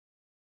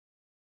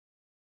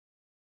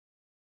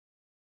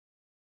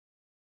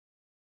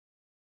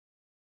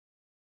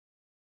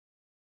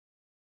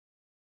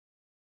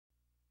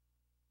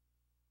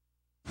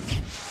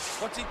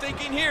What's he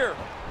thinking here?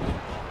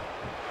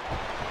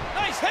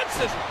 Nice head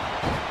scissor.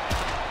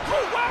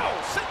 Oh, wow!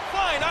 Sent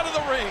flying out of the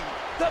ring.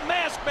 The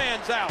masked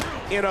man's out.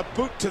 In a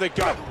boot to the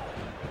gut.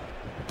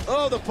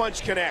 Oh, the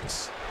punch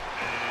connects.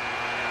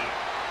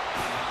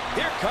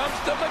 Here comes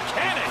the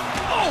mechanic.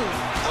 Oh,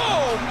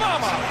 oh,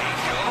 mama.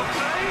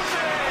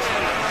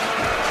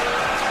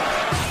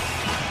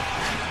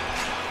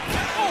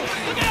 Oh,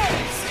 look out.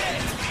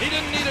 He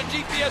didn't need a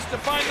GPS to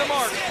find the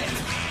mark.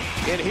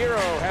 And Hero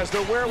has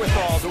the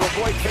wherewithal to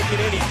avoid taking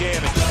any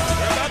damage.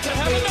 They're about to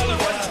have another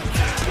one.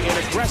 An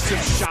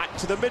aggressive shot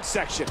to the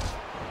midsection.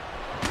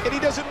 And he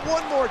does it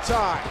one more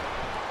time.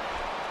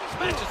 These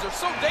matches are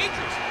so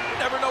dangerous. You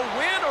never know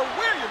when or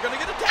where you're going to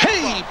get attacked.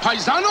 Hey,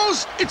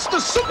 paisanos, it's the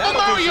Super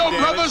Mario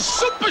Brothers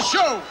Super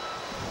Show.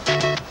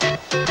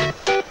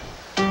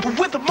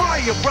 With the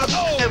Mario Brothers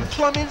and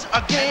plumbing's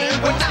a game.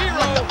 We're not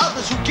like the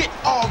others who get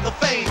all the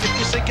fame. If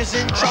your sink is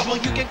in trouble,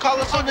 you can call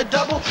us on the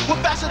double.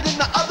 We're faster than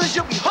the others,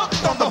 you'll be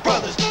hooked on the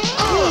brothers.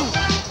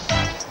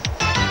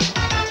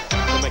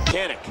 The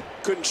mechanic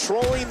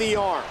controlling the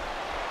arm.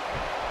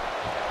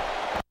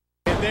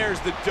 And there's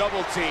the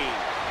double team.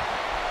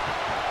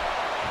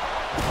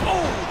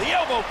 Oh, the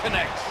elbow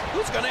connects.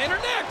 Who's going to enter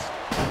next?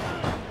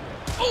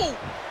 Oh.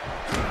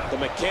 The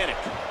mechanic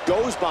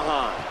goes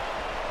behind.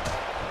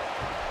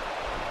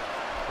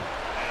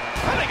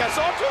 I think I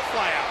saw a tooth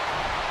fly out.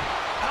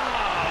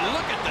 Ah,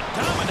 look at the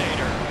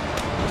Dominator.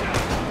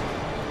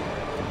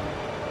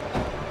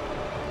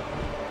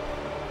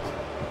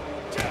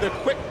 The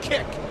quick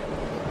kick.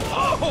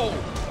 Oh!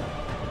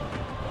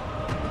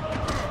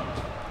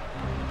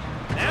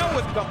 Now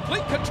with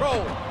complete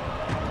control.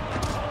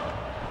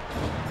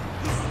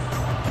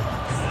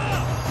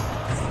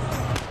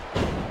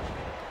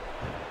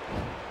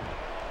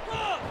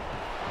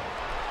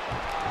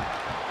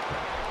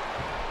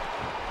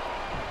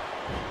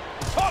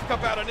 Talk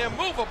about an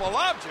immovable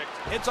object.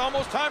 It's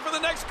almost time for the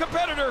next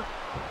competitor.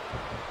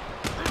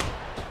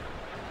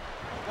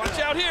 Watch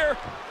out here.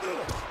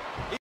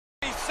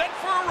 He's set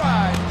for a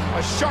ride.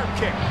 A sharp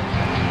kick.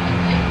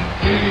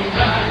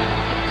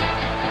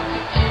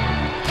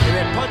 And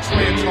that punch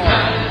lands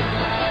hard.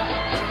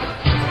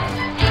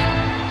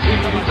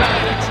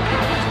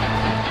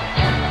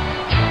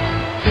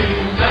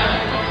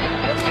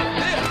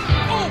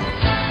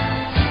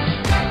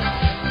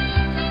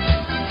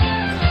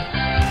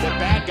 The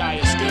bad guy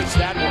escapes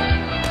that one.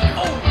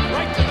 Oh,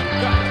 right to the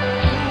gut.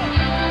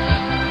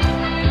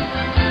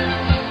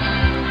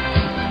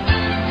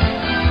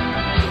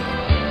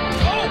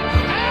 Oh,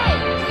 ow!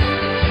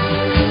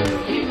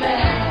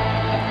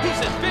 He's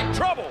in big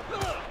trouble.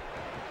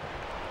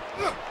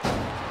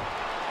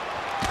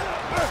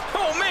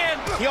 Oh, man.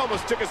 He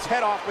almost took his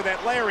head off with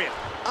that lariat.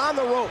 On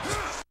the ropes,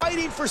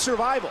 fighting for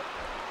survival.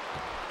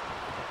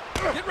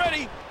 Get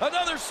ready.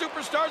 Another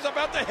superstar's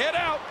about to head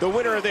out. The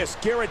winner of this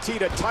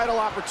guaranteed a title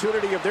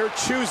opportunity of their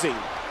choosing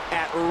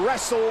at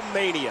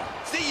WrestleMania.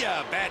 See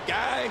ya, bad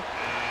guy.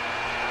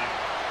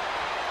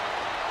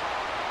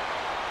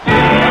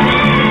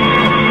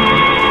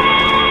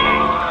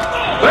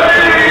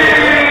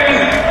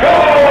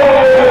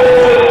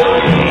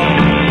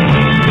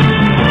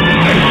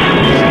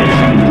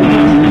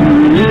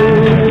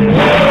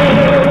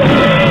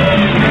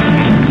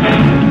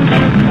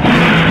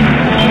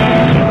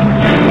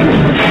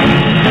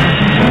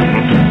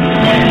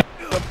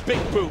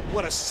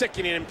 What a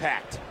sickening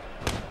impact.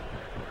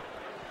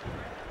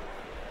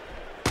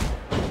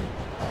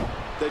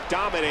 The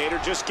Dominator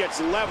just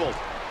gets leveled.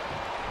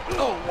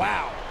 Oh,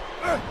 wow.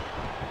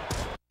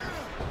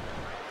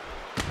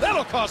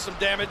 That'll cause some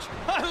damage.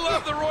 I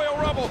love the Royal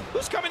Rumble.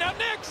 Who's coming out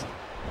next?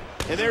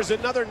 And there's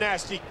another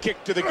nasty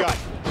kick to the gut.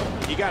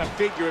 You got to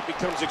figure it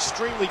becomes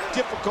extremely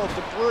difficult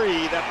to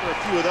breathe after a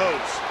few of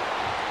those.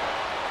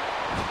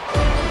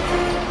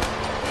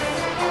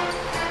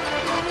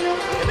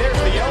 And there's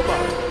the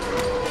elbow.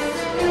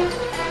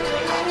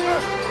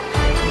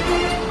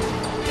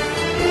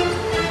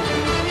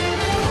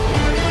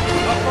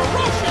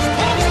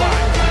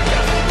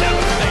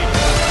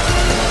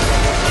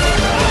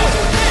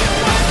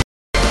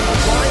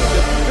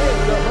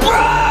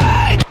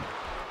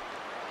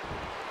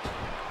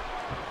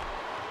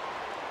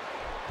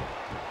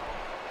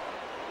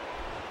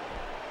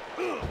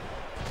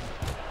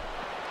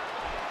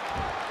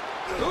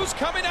 Who's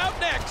coming out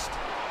next?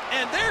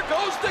 And there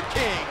goes the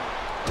King.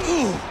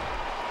 Ooh.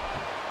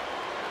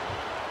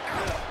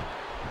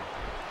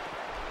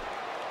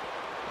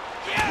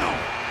 Yeah.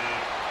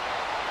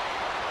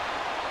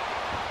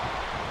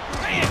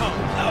 Bam.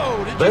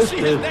 Oh, did you see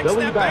his neck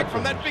snap back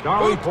from that big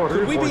boot?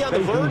 Could we be on the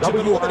verge of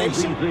an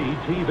elimination?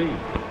 TV.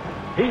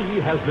 He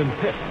has been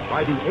picked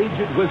by the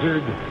aged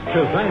wizard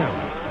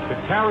Shazam to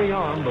carry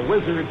on the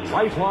Wizard's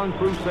lifelong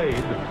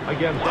crusade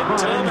against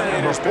crime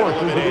and the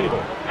forces of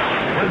evil.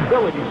 When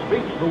Billy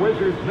speaks the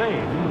Wizard's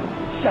name,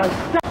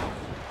 Shazam!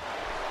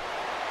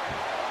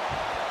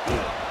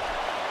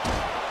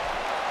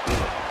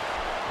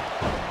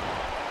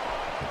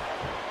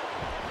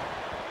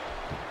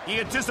 He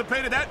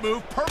anticipated that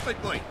move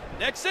perfectly.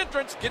 Next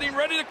entrance getting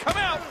ready to come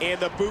out. And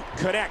the boot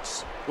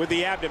connects. with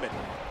the abdomen.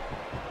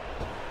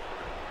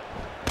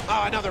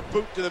 Oh, another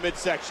boot to the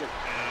midsection.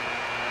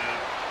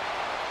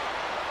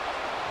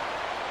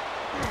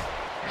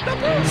 The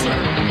Bruiser!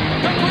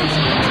 The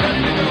Bruiser is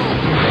ready to go!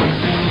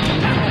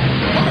 Now,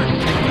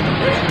 hard kick to the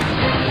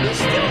ribs. He's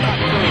still not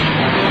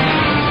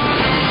through.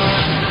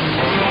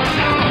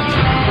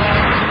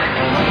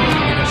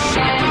 And a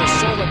shot to the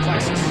solar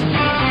plexus.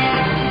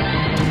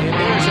 And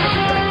there's an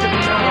effective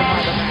counter by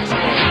the Masked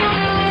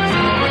Man. He's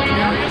in a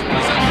precarious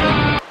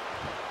position.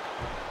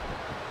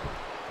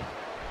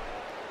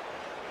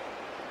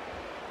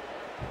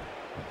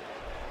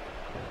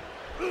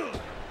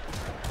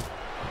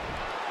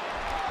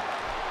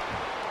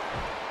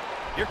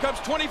 Here comes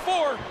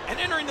 24, and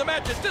entering the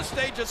match at this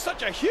stage is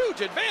such a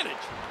huge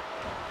advantage.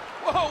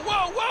 Whoa,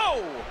 whoa,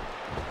 whoa!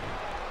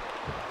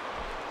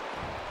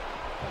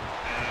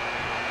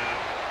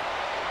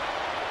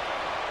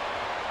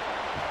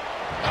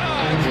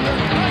 Ah, it's the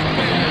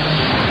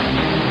nightmare!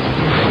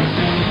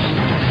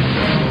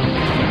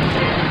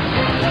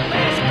 The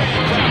Masked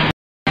Man's out.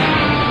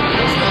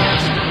 Who's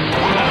next?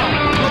 Wow,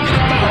 look at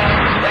it go!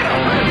 What a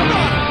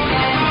hurricane!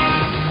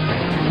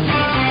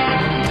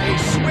 A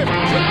swift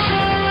kick.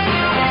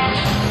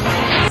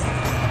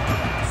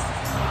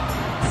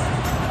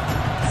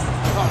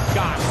 Oh,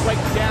 gosh,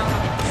 right down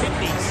on the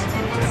kidneys.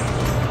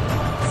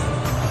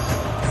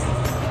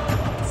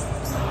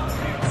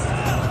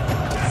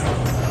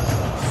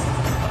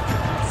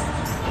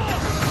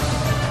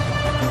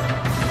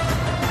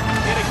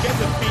 And again,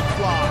 the feet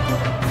fly.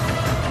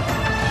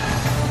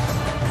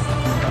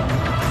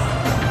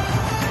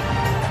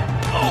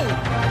 Oh!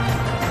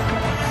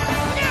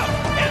 Now,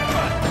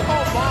 headbutt!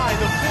 Oh, my,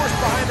 the force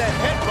behind that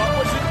headbutt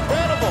was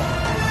incredible.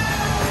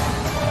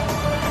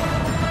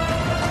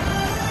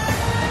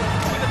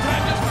 The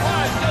time just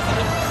flies, doesn't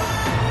it?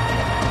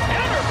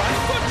 Counter by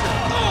Butcher.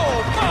 Oh,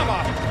 mama!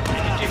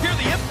 And did you hear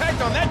the impact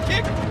on that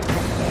kick?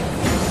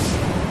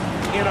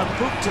 And a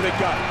boot to the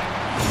gut.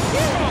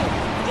 Hero!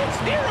 It's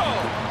Hero!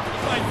 He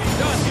might be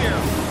done here.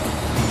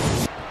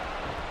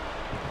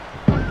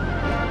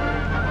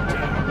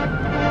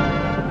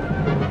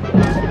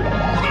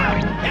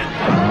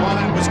 Well,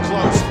 that was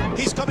close.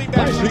 He's coming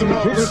back to the To the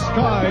ropes.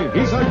 sky,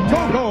 he's a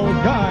go-go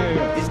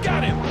guy. He's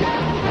got him.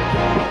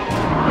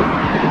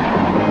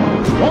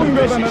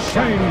 Stronger than a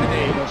train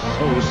with a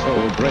so-so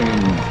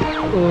brain.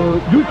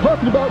 You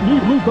talking about me,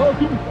 Blue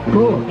Falcon?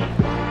 Good.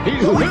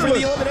 He's Going for the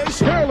fearless,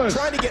 elimination. fearless.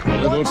 Trying to get A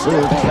little one too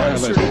step closer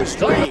careless. to his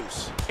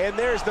dreams. And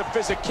there's the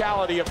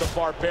physicality of the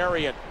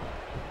Barbarian.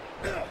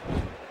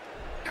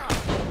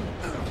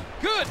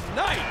 Good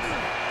night.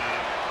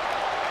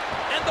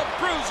 And the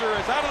Bruiser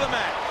is out of the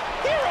match.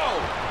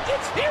 Hero!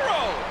 It's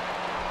Hero!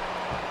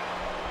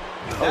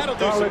 That'll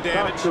do some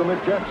damage.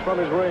 ejects from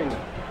his ring.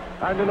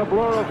 And in a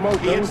blur of motion,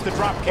 He hits the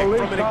drop kick from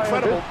an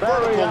incredible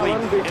vertical leap,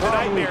 and the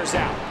Nightmare's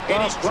out.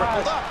 And he's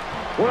tripled up.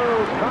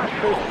 world's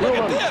fastest Look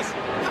human. at this.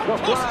 How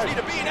The close is Flash, he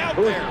to being out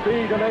whose there?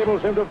 speed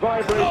enables him to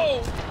vibrate.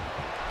 Oh!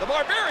 The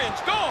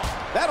Barbarian's gone.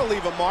 That'll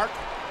leave a mark.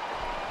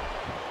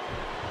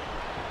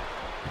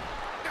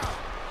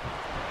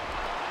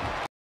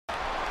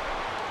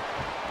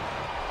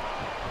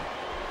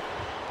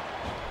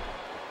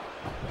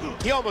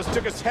 He almost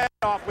took his head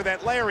off with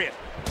that lariat.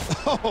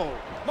 Oh,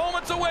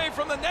 Moments away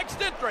from the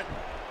next entrant.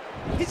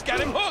 He's got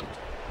him hooked.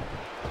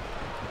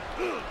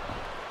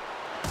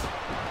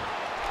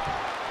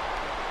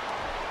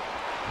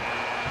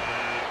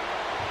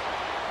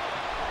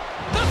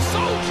 The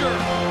Soldier.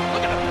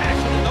 Look at the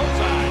passion in those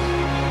eyes.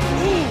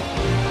 Ooh.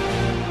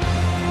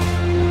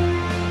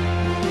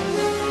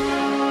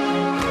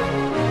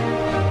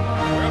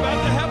 We're about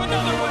to have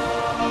another one.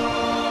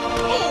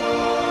 Oh.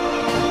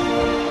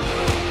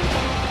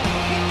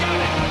 He got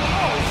it.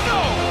 Oh, no.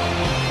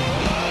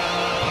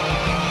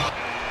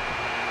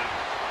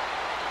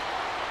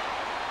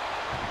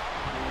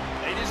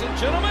 Ladies and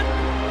gentlemen,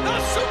 the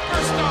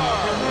Superstar.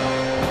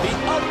 the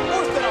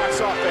unorthodox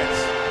offense.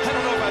 I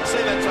don't know if I'd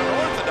say that's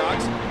unorthodox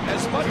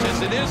as much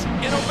as it is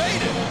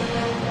innovative.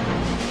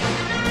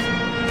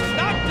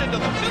 Knocked into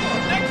the middle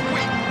of next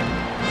week.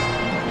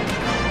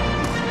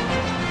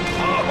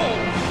 Oh!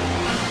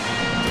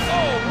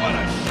 Oh, what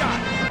a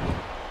shot!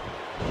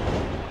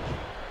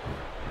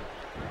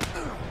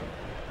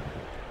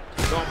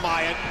 Oh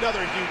my,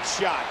 another huge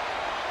shot.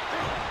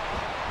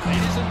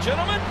 Ladies and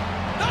gentlemen,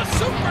 the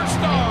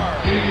Superstar!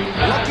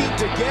 Looking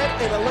to get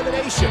an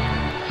elimination.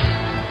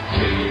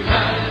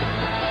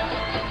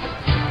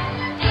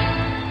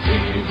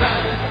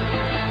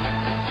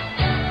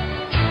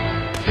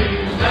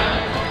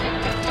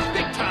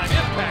 Big time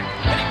impact,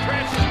 and he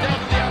crashes down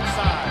to the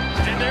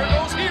outside. And there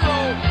goes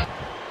Hero.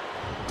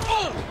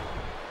 Oh!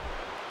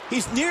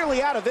 He's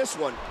nearly out of this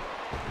one.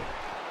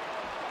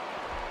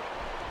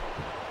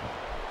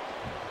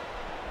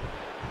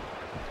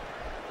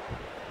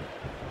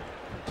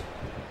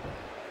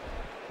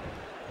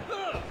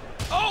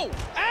 Oh!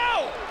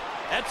 Ow!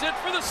 That's it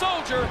for the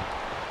Soldier.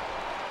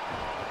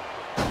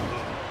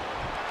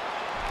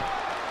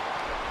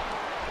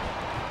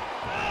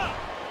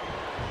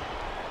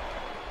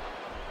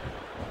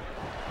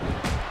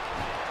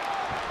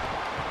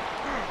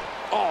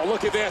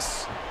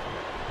 this.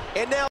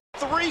 And now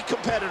 3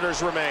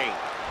 competitors remain.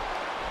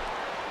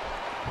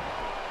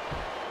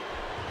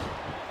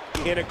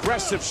 An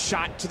aggressive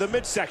shot to the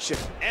midsection.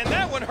 And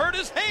that one hurt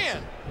his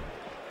hand.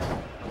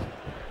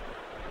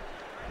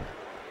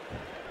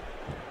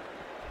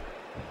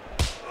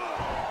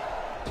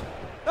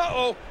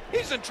 Uh-oh,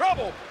 he's in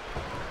trouble.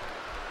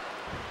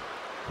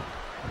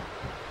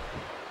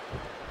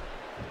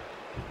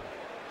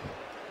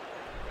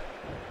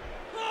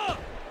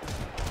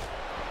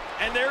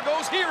 And there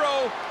goes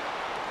Hero.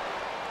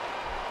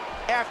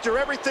 After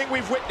everything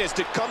we've witnessed,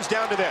 it comes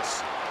down to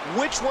this.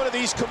 Which one of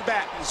these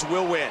combatants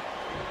will win?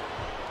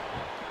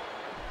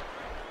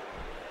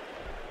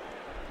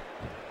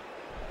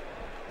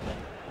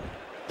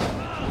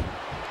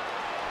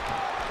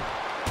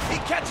 He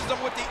catches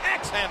him with the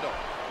axe handle.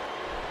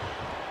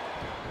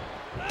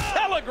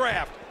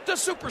 Telegraphed. The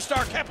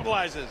superstar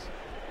capitalizes.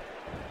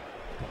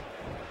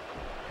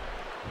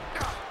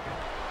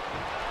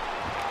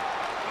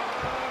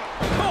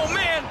 Oh,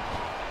 man.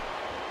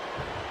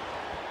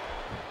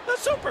 The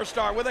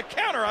superstar with a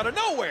counter out of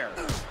nowhere.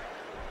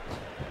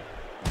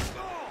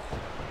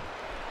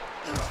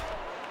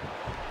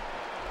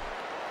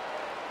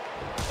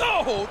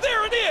 Oh,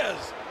 there it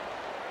is.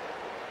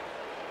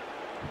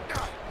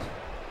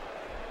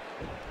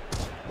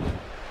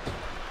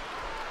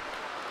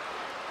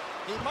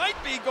 He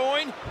might be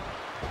going.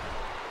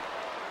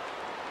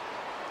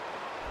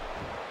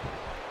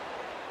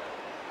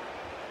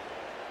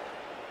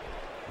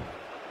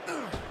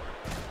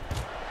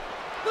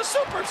 The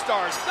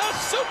superstar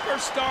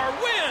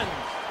wins.